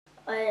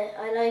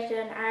I like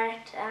doing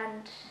art,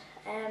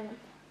 and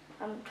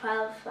I'm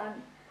 12,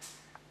 and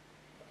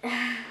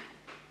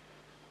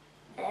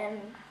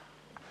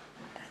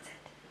that's it.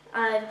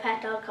 I have a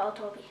pet dog called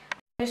Toby.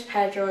 My name is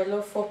Pedro. I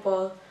love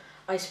football.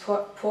 I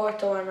support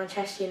Porto and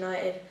Manchester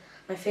United.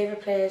 My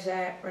favourite players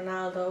are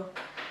Ronaldo.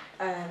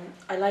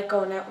 I like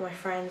going out with my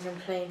friends and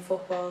playing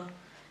football,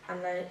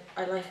 and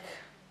I like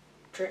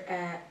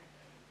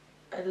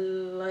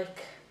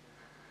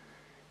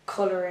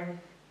colouring.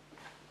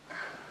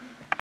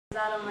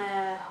 Adam,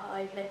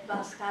 I play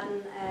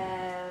basketball.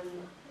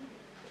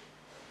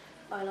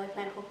 I like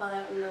playing football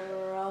out on the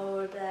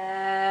road.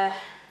 I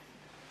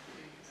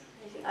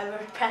have a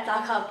pet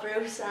dog called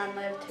Bruce, and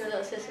I have two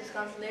little sisters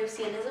called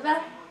Lucy and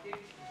Isabel.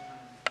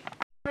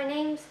 My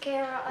name's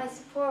Kara. I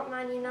support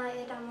Man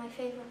United, and my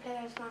favourite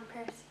player is Van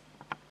Persie.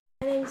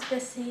 My name's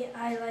Bissy.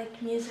 I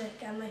like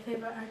music, and my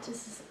favourite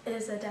artist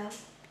is Adele.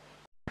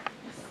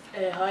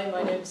 Hi,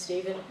 my name's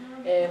Stephen.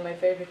 My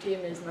favourite team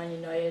is Man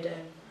United.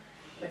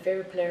 My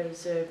favourite player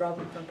is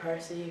Robin van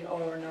Persie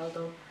or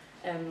Ronaldo.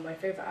 My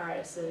favourite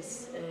artist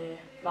is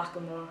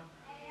Macklemore,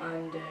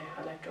 and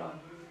I like drawing.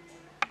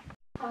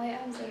 Hi,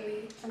 I'm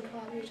Zoe. I'm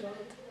 12 years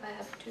old. I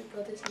have 2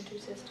 brothers and 2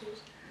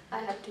 sisters. I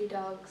have 2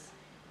 dogs.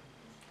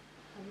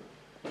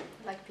 I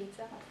like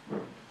pizza.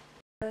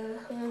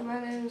 My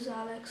name's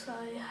Alex.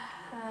 I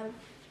have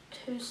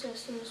 2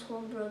 sisters,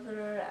 1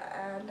 brother,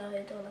 and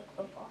I don't like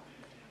football.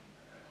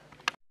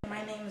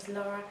 My name is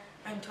Laura.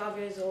 I'm 12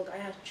 years old. I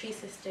have 3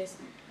 sisters.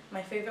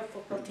 My favourite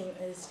football team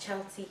is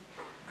Chelsea,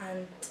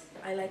 and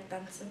I like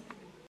dancing.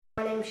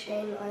 My name's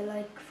Shane. I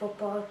like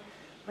football.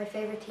 My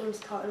favourite team is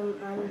Tottenham,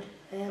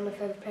 and my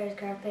favourite player is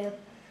Gareth Bale.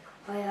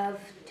 I have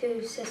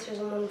 2 sisters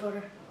and 1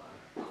 brother.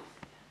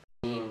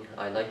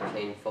 I like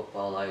playing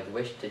football. I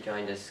wish to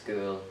join the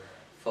school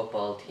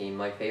football team.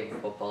 My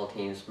favourite football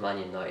team is Man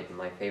United, and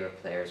my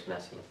favourite player is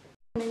Messi.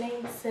 My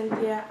name's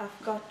Cynthia.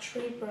 I've got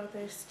 3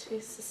 brothers,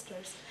 2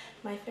 sisters.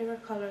 My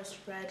favourite colour is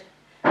red,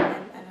 and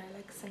I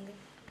like singing.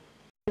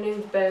 My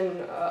name's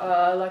Ben.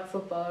 I like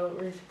football. I don't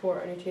really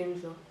support any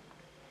teams though.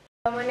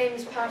 My name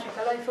is Patrick.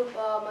 I like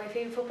football. My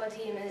favourite football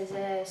team is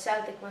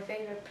Celtic. My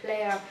favourite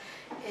player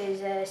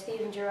is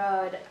Steven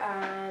Gerrard,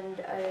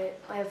 and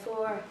I have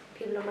 4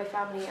 people in my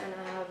family, and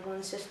I have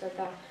 1 sister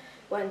that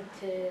went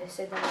to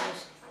St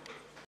Andrews.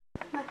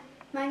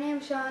 My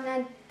name's Sean,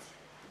 and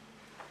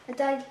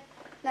I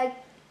like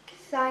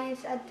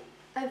science. And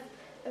I've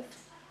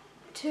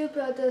 2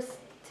 brothers,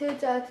 2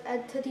 dogs,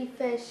 and 30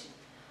 fish.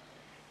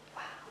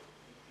 Wow.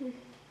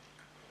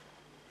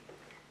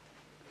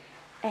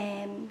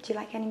 Do you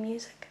like any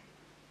music?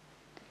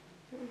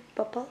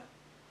 Football?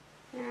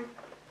 Yeah.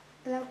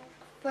 I like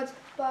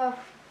football.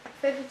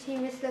 Favourite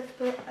team is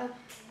Liverpool,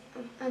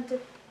 and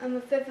my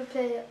favourite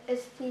player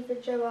is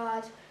Steven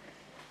Gerrard.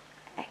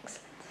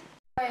 Excellent.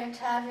 I am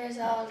 12 years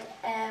old,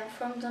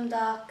 from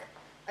Dundalk.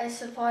 I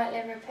support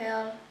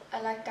Liverpool.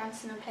 I like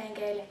dancing and playing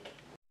Gaelic.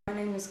 My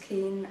name is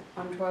Keane.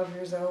 I'm 12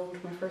 years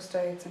old. My first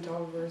day at St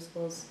Oliver's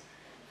was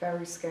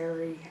very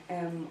scary.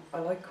 I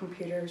like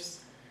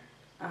computers.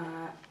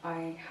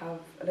 I have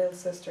a little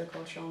sister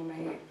called Shauna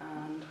May,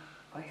 and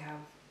I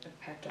have a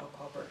pet dog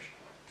called Bert.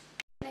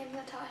 My name is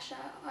Natasha.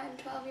 I'm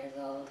 12 years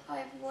old. I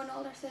have 1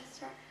 older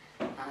sister,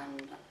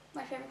 and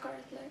my favourite colour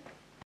is blue.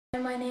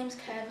 My name's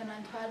Kevin.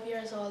 I'm 12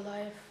 years old. I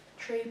have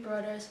 3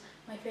 brothers.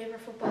 My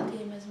favourite football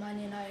team is Man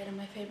United, and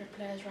my favourite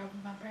player is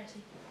Robin van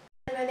Persie.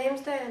 My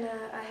name's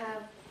Diana. I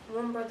have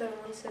 1 brother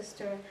and 1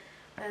 sister.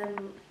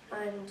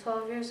 I'm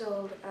 12 years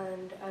old,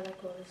 and I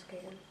like roller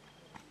skating.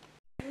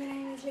 My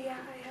name is Leah.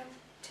 I have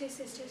 2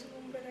 sisters and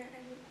 1 brother,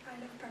 and I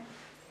love purple.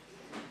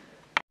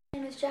 My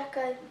name is Jack.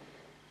 My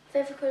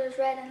favourite colour is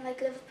red, and I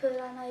like Liverpool,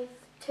 and I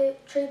have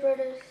 3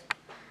 brothers,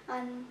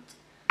 and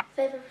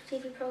favourite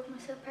TV programme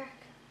is South Park.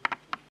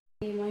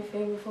 My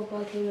favourite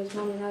football team is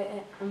Man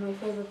United, and my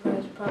favourite player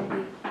is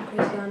probably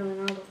Cristiano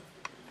Ronaldo.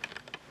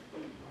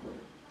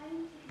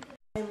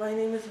 My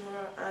name is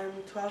Laura. I'm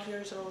 12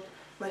 years old.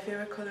 My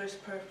favourite colour is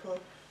purple.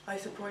 I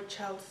support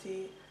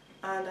Chelsea,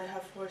 and I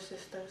have 4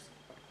 sisters.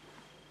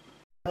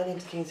 My name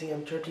is Kingsley.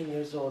 I'm 13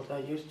 years old. I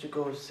used to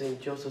go to St.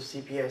 Joseph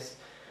CPS.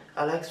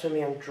 I like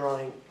swimming and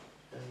drawing,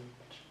 and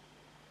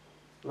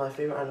my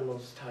favourite animal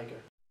is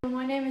tiger.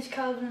 My name is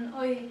Calvin.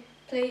 I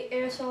play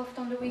airsoft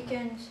on the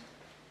weekends,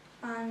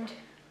 and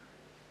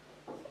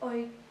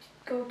I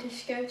go to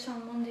Scouts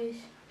on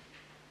Mondays,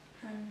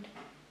 and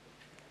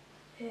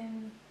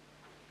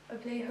I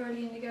play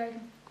hurley in the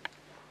garden.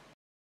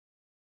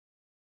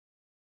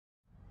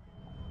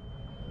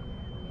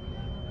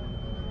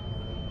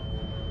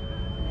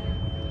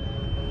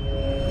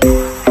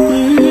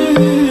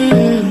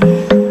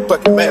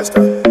 Bucket mask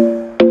on.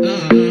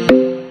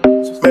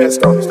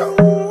 Mask on.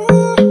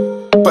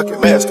 Bucket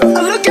mask on.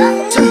 Look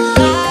out!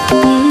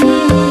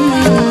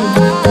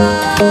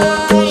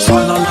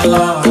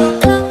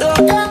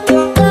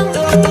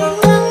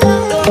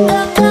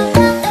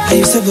 I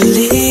used to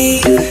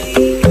believe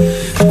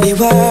we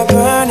were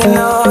burning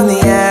on the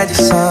edge of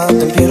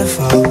something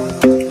beautiful,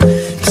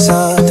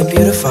 something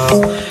beautiful.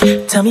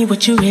 Tell me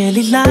what you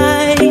really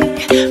like,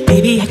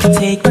 baby, I can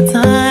take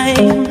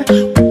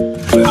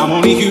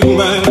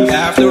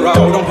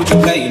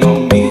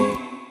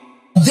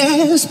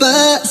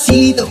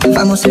bonito.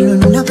 Vamos a hacerlo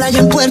en una playa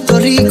en Puerto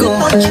Rico.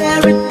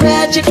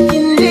 Magic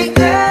in the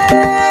air.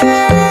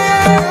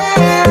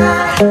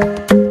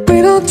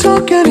 We don't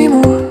talk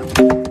anymore.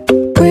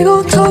 We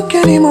don't talk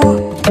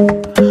anymore.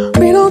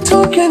 We don't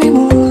talk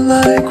anymore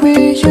like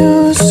we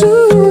used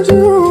to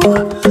do.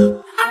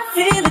 I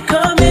feel it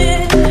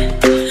coming.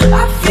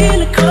 I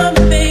feel it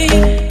coming, babe.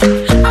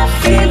 I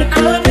feel it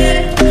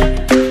coming.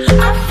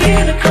 I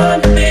feel it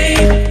coming,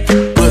 babe.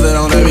 Put it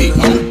on the beat,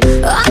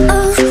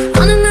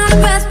 On another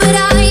path, but I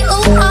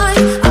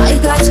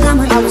got you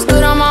coming. I was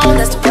good on my own,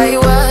 that's the way it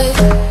was.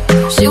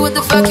 Shit, what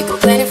the fuck you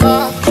complaining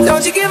for?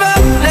 Don't you give up,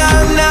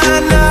 nah, nah,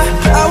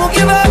 nah. I won't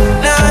give up,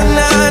 nah,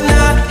 nah,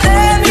 nah.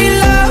 Let me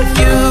love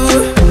you.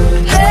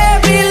 Let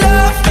me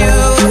love you.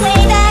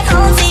 Way back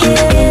home to you.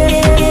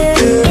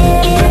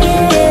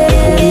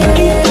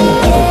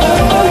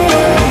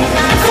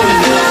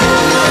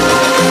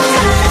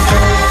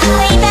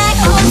 Way back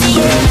home to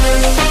you.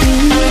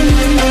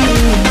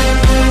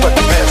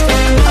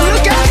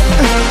 Look out.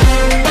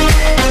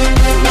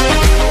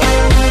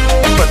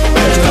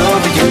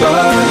 love with your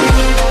body.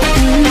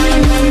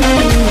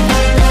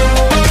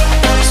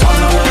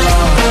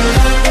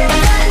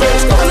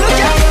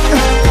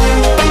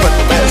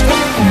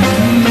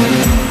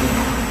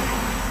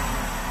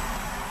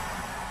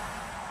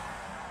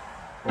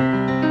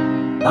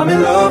 I'm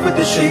in love with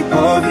the shape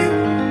of you.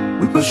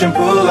 We push and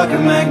pull like a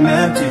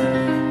magnet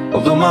do.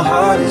 Although my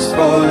heart is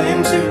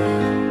falling too.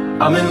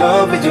 I'm in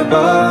love with your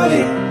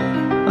body.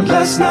 And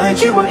last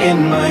night you were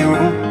in my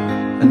room,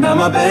 and now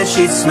my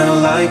bedsheets smell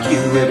like you.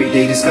 Every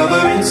day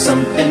discovering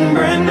something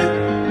brand new.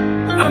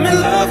 I'm in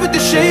love with the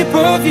shape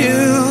of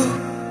you.